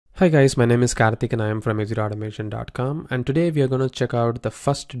Hi guys, my name is Karthik and I am from exitautomation.com, and today we are going to check out the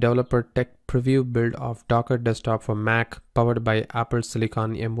first developer tech preview build of Docker Desktop for Mac powered by Apple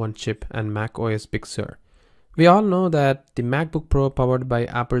Silicon M1 chip and Mac OS Big Sur. We all know that the MacBook Pro powered by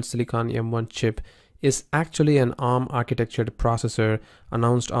Apple Silicon M1 chip is actually an ARM architectured processor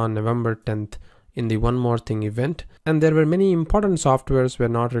announced on November 10th in the One More Thing event, and there were many important softwares were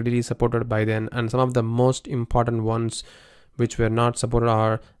not readily supported by then, and some of the most important ones which were not supported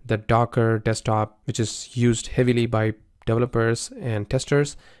are the Docker Desktop, which is used heavily by developers and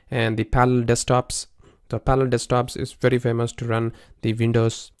testers, and the parallel desktops. The parallel desktops is very famous to run the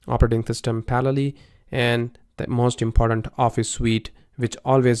Windows operating system parallelly, and the most important Office suite, which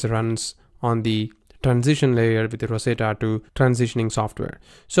always runs on the transition layer with the Rosetta to transitioning software.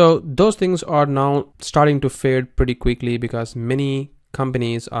 So those things are now starting to fade pretty quickly because many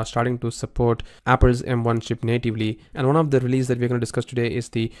companies are starting to support Apple's M1 chip natively, and one of the release that we're going to discuss today is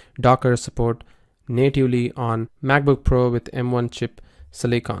the Docker support natively on MacBook Pro with M1 chip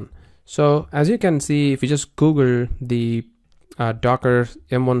Silicon. So as you can see, if you just Google the Docker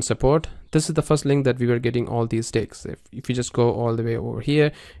M1 support, this is the first link that we were getting all these stakes. If you just go all the way over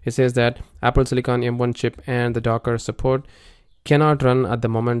here, it says that Apple Silicon M1 chip and the Docker support cannot run at the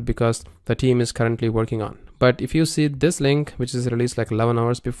moment because the team is currently working on. But if you see this link, which is released like 11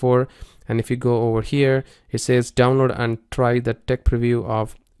 hours before, and if you go over here, it says download and try the tech preview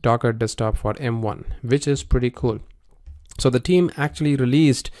of Docker Desktop for M1, which is pretty cool. So the team actually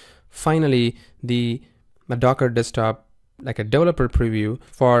released finally the Docker Desktop like a developer preview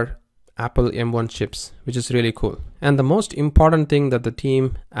for Apple M1 chips, which is really cool. And the most important thing that the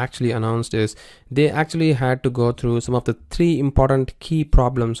team actually announced is they actually had to go through some of the 3 important key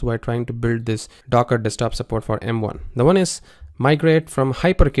problems while trying to build this Docker Desktop support for M1. The one is migrate from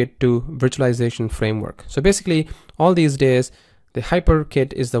HyperKit to virtualization framework. So basically all these days the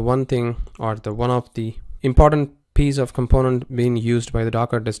HyperKit is the one thing, or the one of the important piece of component being used by the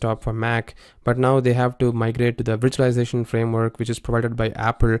Docker Desktop for Mac, but now they have to migrate to the virtualization framework which is provided by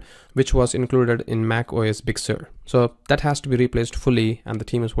Apple, which was included in Mac OS Big Sur. So that has to be replaced fully, and the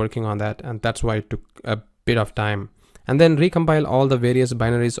team is working on that, and that's why it took a bit of time. And then recompile all the various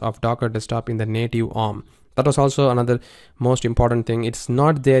binaries of Docker Desktop in the native ARM. That was also another most important thing. It's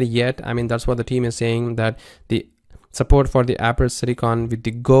not there yet. I mean, that's what the team is saying, that the support for the Apple Silicon with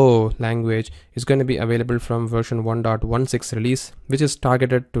the Go language is going to be available from version 1.16 release, which is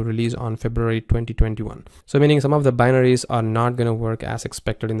targeted to release on February 2021. So meaning some of the binaries are not going to work as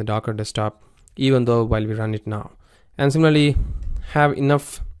expected in the Docker Desktop, even though while we run it now. And similarly, have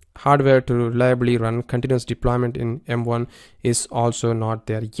enough hardware to reliably run continuous deployment in M1 is also not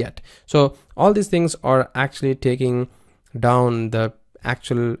there yet. So all these things are actually taking down the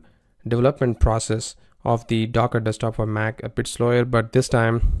actual development process of the Docker Desktop for Mac a bit slower, but this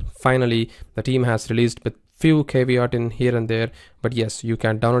time finally the team has released with few caveat in here and there, but yes, you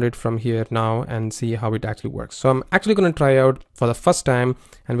can download it from here now and see how it actually works. So I'm actually going to try out for the first time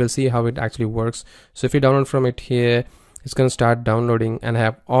and we'll see how it actually works. So if you download from it here, it's going to start downloading, and I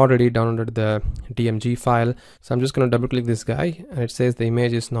have already downloaded the DMG file. So I'm just going to double click this guy and it says the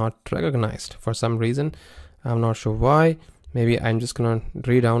image is not recognized for some reason. I'm not sure why. Maybe I'm just going to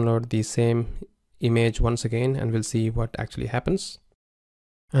re-download the same image once again and we'll see what actually happens.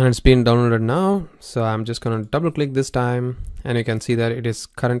 And it's been downloaded now, so I'm just going to double click this time and you can see that it is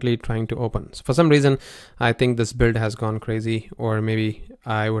currently trying to open. So for some reason I think this build has gone crazy, or maybe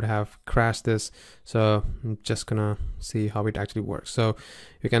I would have crashed this, so I'm just gonna see how it actually works. So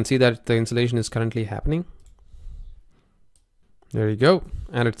you can see that the installation is currently happening. There you go,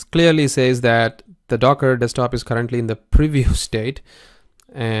 and it clearly says that the Docker Desktop is currently in the preview state,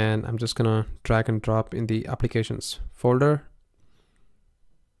 and I'm just gonna drag and drop in the applications folder.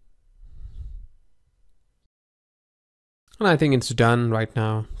 And I think it's done right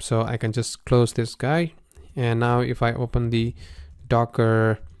now. So I can just close this guy. And now if I open the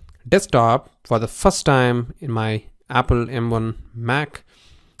Docker Desktop for the first time in my Apple M1 Mac,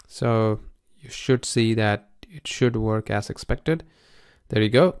 so you should see that it should work as expected. There you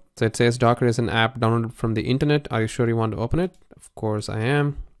go. So it says Docker is an app downloaded from the internet. Are you sure you want to open it? Of course I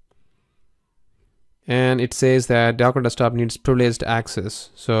am. And it says that Docker Desktop needs privileged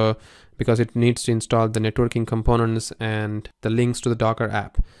access. So because it needs to install the networking components and the links to the Docker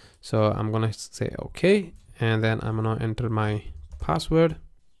app. So I'm going to say okay. And then I'm going to enter my password.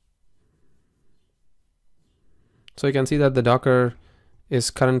 So you can see that the Docker is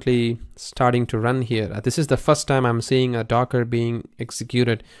currently starting to run here. This is the first time I'm seeing a Docker being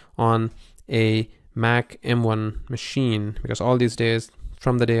executed on a Mac M1 machine, because all these days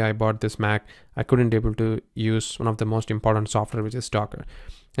from the day I bought this Mac, I couldn't able to use one of the most important software, which is Docker.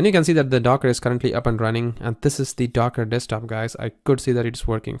 And you can see that the Docker is currently up and running, and this is the Docker desktop, guys. I could see that it's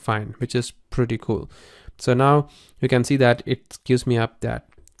working fine, which is pretty cool. So now you can see that it gives me up that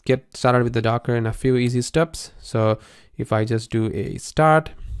get started with the Docker in a few easy steps. So if I just do a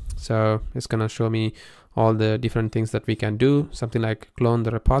start, so it's gonna show me all the different things that we can do, something like clone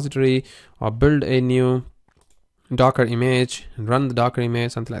the repository or build a new Docker image and run the Docker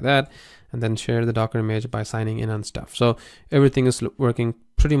image, something like that, and then share the Docker image by signing in and stuff. So everything is working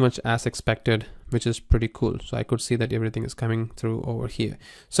pretty much as expected, which is pretty cool. So I could see that everything is coming through over here.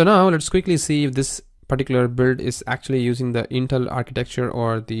 So now let's quickly see if this particular build is actually using the Intel architecture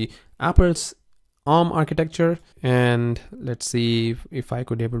or the Apple's ARM architecture. And let's see if I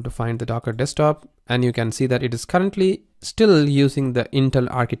could able to find the Docker desktop, and you can see that it is currently still using the Intel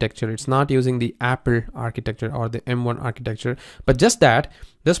architecture. It's not using the Apple architecture or the M1 architecture, but just that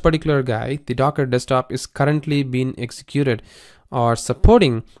this particular guy, the Docker desktop, is currently being executed or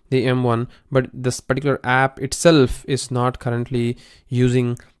supporting the M1, but this particular app itself is not currently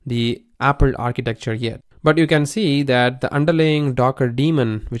using the Apple architecture yet. But you can see that the underlying Docker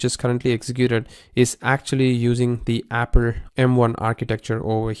daemon, which is currently executed, is actually using the Apple M1 architecture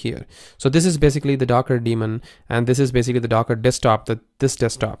over here. So this is basically the Docker daemon, and this is basically the Docker desktop, this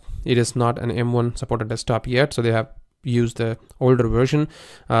desktop. It is not an M1 supported desktop yet, so they have used the older version,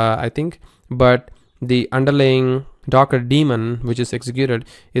 I think. But the underlying Docker daemon, which is executed,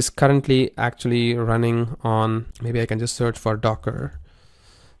 is currently actually running on, maybe I can just search for Docker.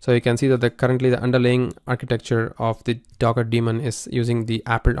 So you can see that currently the underlying architecture of the Docker daemon is using the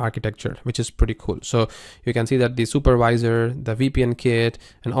Apple architecture, which is pretty cool. So you can see that the supervisor, the VPN kit,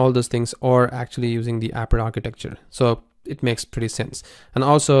 and all those things are actually using the Apple architecture. So it makes pretty sense. And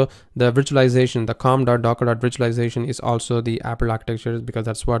also the virtualization, the com.docker.virtualization is also the Apple architecture, because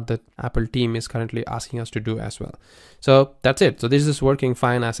that's what the Apple team is currently asking us to do as well. So that's it. So this is working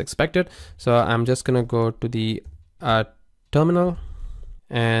fine as expected. So I'm just gonna go to the terminal.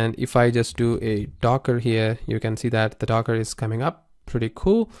 And if I just do a Docker here, you can see that the Docker is coming up pretty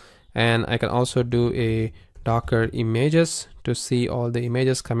cool. And I can also do a Docker images to see all the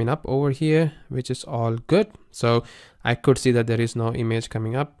images coming up over here, which is all good. So I could see that there is no image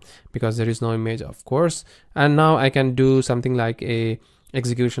coming up because there is no image, of course. And now I can do something like a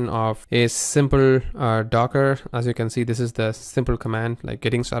execution of a simple Docker. As you can see, this is the simple command, like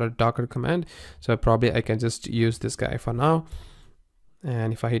getting started Docker command. So probably I can just use this guy for now.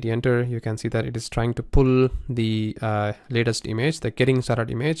 And if I hit enter, you can see that it is trying to pull the latest image, the getting started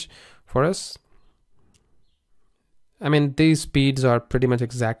image for us. I mean, these speeds are pretty much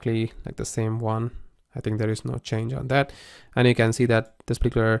exactly like the same one. I think there is no change on that. And you can see that this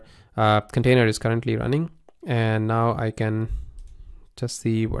particular container is currently running. And now I can just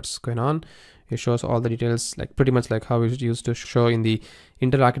see what's going on. It shows all the details, like pretty much like how it used to show in the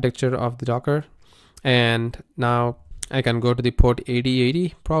Intel architecture of the Docker. And now I can go to the port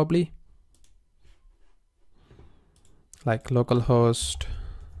 8080 probably, like localhost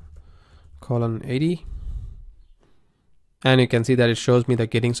 :80. And you can see that it shows me the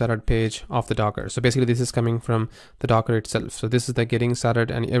getting started page of the Docker. So basically this is coming from the Docker itself. So this is the getting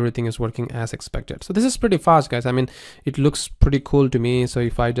started, and everything is working as expected. So this is pretty fast, guys. I mean, it looks pretty cool to me. So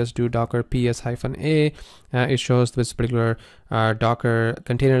if I just do Docker ps-a, it shows this particular Docker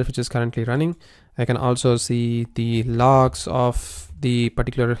container, which is currently running. I can also see the logs of the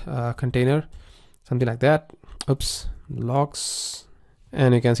particular container, something like that. Oops, logs.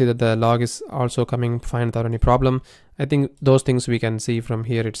 And you can see that the log is also coming fine without any problem. I think those things we can see from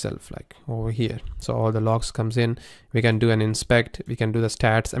here itself, like over here. So all the logs comes in, we can do an inspect, we can do the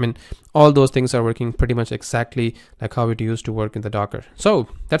stats. I mean, all those things are working pretty much exactly like how it used to work in the Docker. So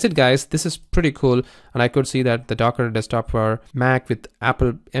that's it, guys. This is pretty cool. And I could see that the Docker desktop for Mac with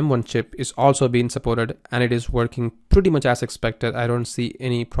Apple M1 chip is also being supported, and it is working pretty much as expected. I don't see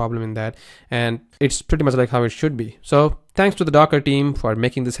any problem in that. And it's pretty much like how it should be. So thanks to the Docker team for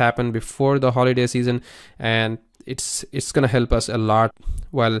making this happen before the holiday season. And it's gonna help us a lot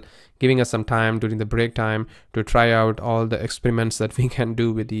while giving us some time during the break time to try out all the experiments that we can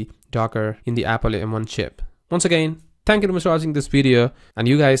do with the Docker in the Apple M1 chip. Once again, thank you very much for watching this video, and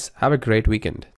you guys have a great weekend.